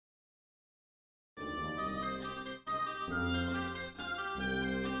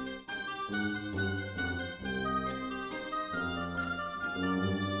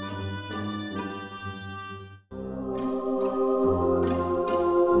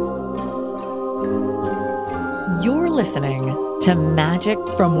listening to Magic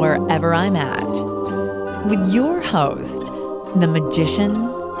from Wherever I'm At with your host, the magician,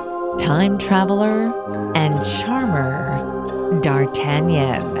 time traveler, and charmer,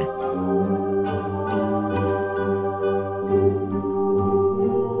 D'Artagnan.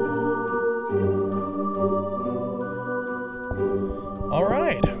 All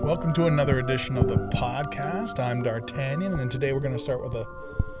right, welcome to another edition of the podcast. I'm D'Artagnan, and today we're going to start with a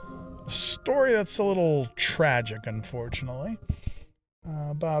story that's a little tragic, unfortunately.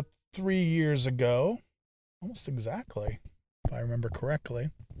 About 3 years ago, almost exactly, if I remember correctly,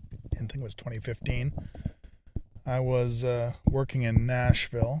 I think it was 2015, I was working in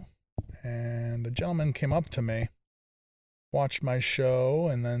Nashville, and a gentleman came up to me, watched my show,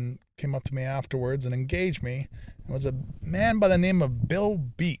 and then came up to me afterwards and engaged me. It was a man by the name of Bill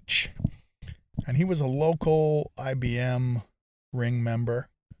Beach, and he was a local IBM ring member,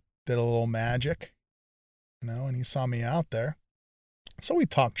 did a little magic, and he saw me out there. So we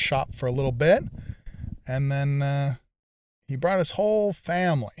talked shop for a little bit, and then he brought his whole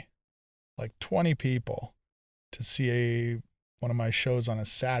family, like 20 people, to see one of my shows on a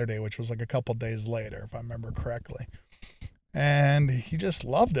Saturday, which was like a couple days later, if I remember correctly. And he just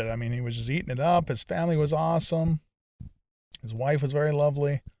loved it. I mean, he was just eating it up. His family was awesome. His wife was very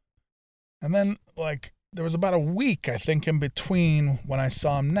lovely. And then, there was about a week, I think, in between when I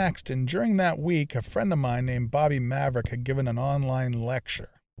saw him next. And during that week, a friend of mine named Bobby Maverick had given an online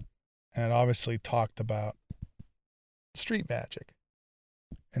lecture. And it obviously talked about street magic.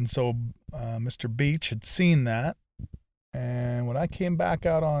 And so Mr. Beach had seen that. And when I came back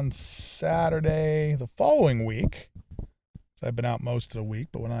out on Saturday the following week, so I've been out most of the week,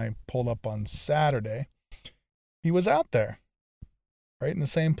 but when I pulled up on Saturday, he was out there, right in the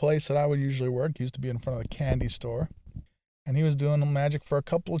same place that I would usually work. He used to be in front of the candy store. And he was doing magic for a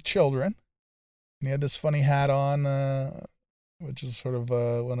couple of children. And he had this funny hat on, which is sort of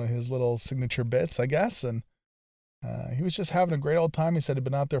one of his little signature bits, I guess. And he was just having a great old time. He said he'd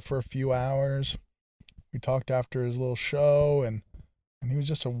been out there for a few hours. We talked after his little show, and he was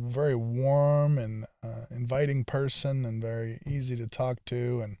just a very warm and inviting person and very easy to talk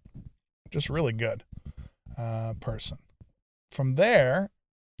to and just really good person. From there,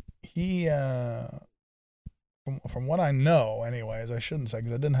 he, from what I know anyways, I shouldn't say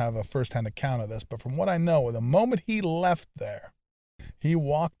because I didn't have a first-hand account of this, but from what I know, the moment he left there, he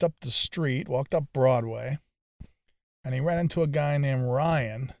walked up the street, walked up Broadway, and he ran into a guy named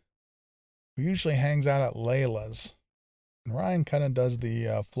Ryan, who usually hangs out at Layla's. And Ryan kind of does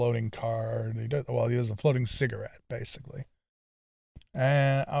the floating card. He does the floating cigarette, basically.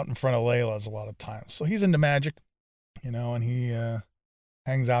 And out in front of Layla's a lot of times. So he's into magic, and he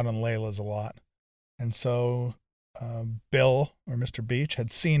hangs out on Layla's a lot. And so Bill, or Mr. Beach,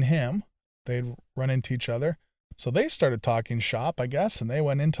 had seen him. They'd run into each other. So they started talking shop, I guess, and they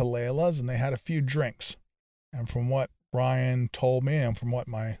went into Layla's and they had a few drinks. And from what Ryan told me and from what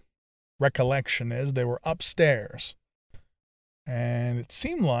my recollection is, they were upstairs. And it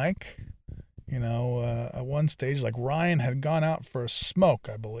seemed like, at one stage, like Ryan had gone out for a smoke,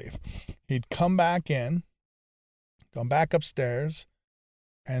 I believe. He'd come back upstairs,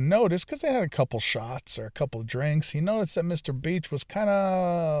 and noticed, because they had a couple shots or a couple drinks, he noticed that Mr. Beach was kind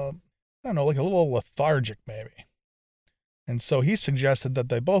of, like a little lethargic maybe. And so he suggested that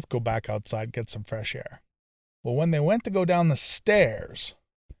they both go back outside, get some fresh air. Well, when they went to go down the stairs,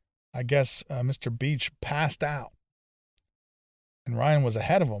 I guess Mr. Beach passed out. And Ryan was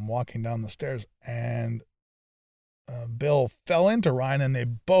ahead of him walking down the stairs. And Bill fell into Ryan, and they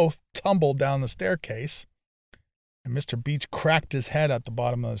both tumbled down the staircase. And Mr. Beach cracked his head at the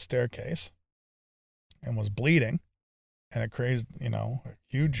bottom of the staircase and was bleeding. And it created, a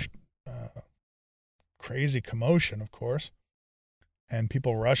huge, crazy commotion, of course. And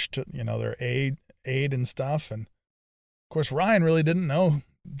people rushed to, their aid and stuff. And, of course, Ryan really didn't know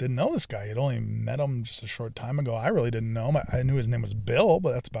this guy. He'd only met him just a short time ago. I really didn't know him. I knew his name was Bill,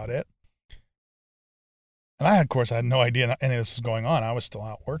 but that's about it. And I had no idea any of this was going on. I was still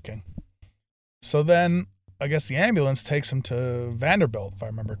out working. So then I guess the ambulance takes him to Vanderbilt, if I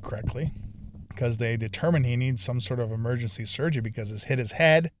remember correctly, because they determine he needs some sort of emergency surgery because it's hit his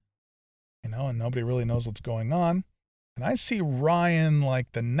head, and nobody really knows what's going on. And I see Ryan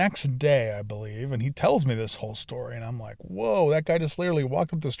the next day, I believe, and he tells me this whole story. And I'm like, whoa, that guy just literally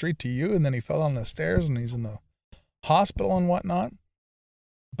walked up the street to you, and then he fell down the stairs, and he's in the hospital and whatnot.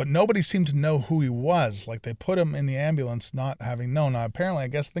 But nobody seemed to know who he was. They put him in the ambulance not having known. Now, apparently,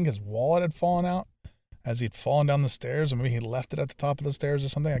 I think his wallet had fallen out as he'd fallen down the stairs, or maybe he left it at the top of the stairs or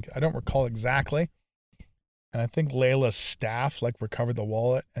something. I don't recall exactly. And I think Layla's staff recovered the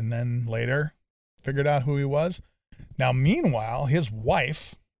wallet and then later figured out who he was. Now, meanwhile, his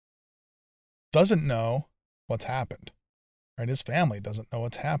wife doesn't know what's happened, right? His family doesn't know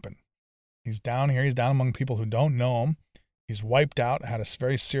what's happened. He's down here. He's down among people who don't know him. He's wiped out, had a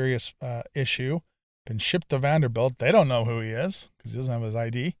very serious issue, been shipped to Vanderbilt. They don't know who he is because he doesn't have his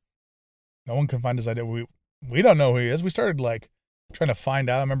ID. No one can find his ID. We don't know who he is. We started trying to find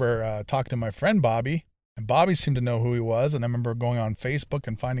out. I remember talking to my friend Bobby, and Bobby seemed to know who he was. And I remember going on Facebook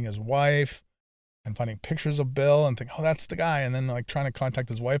and finding his wife and finding pictures of Bill and thinking, oh, that's the guy. And then trying to contact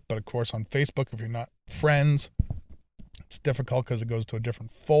his wife. But of course, on Facebook, if you're not friends, it's difficult because it goes to a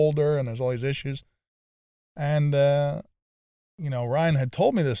different folder and there's all these issues. And, Ryan had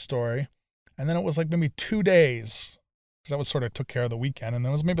told me this story. And then it was maybe 2 days, because that was sort of took care of the weekend. And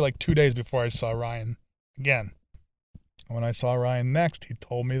then it was maybe 2 days before I saw Ryan again. And when I saw Ryan next, he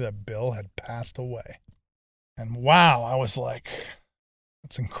told me that Bill had passed away. And wow, I was like,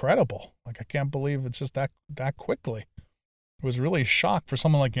 that's incredible. I can't believe it's just that quickly. It was really a shock for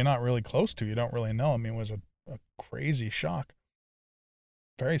someone you're not really close to. You don't really know. I mean, it was a crazy shock.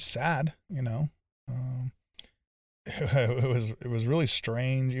 Very sad, It was really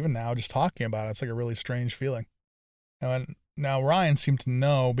strange. Even now, just talking about it, it's a really strange feeling. And now Ryan seemed to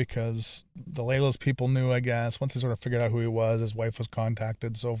know because the Layla's people knew, I guess. Once they sort of figured out who he was, his wife was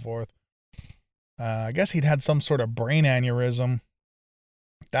contacted, so forth. I guess he'd had some sort of brain aneurysm.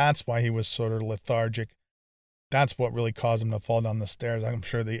 That's why he was sort of lethargic. That's what really caused him to fall down the stairs. I'm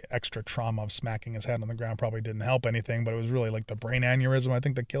sure the extra trauma of smacking his head on the ground probably didn't help anything, but it was really the brain aneurysm, I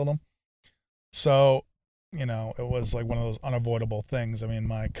think, that killed him. So, it was one of those unavoidable things. I mean,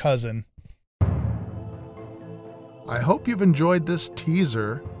 my cousin. I hope you've enjoyed this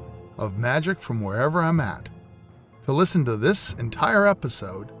teaser of Magic from Wherever I'm At. To listen to this entire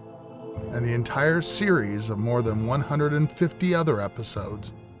episode and the entire series of more than 150 other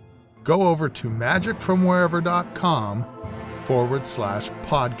episodes, go over to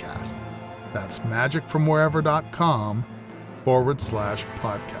magicfromwherever.com/podcast. That's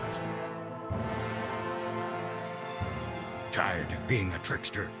magicfromwherever.com/podcast. Tired of being a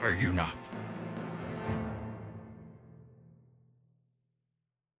trickster, are you not?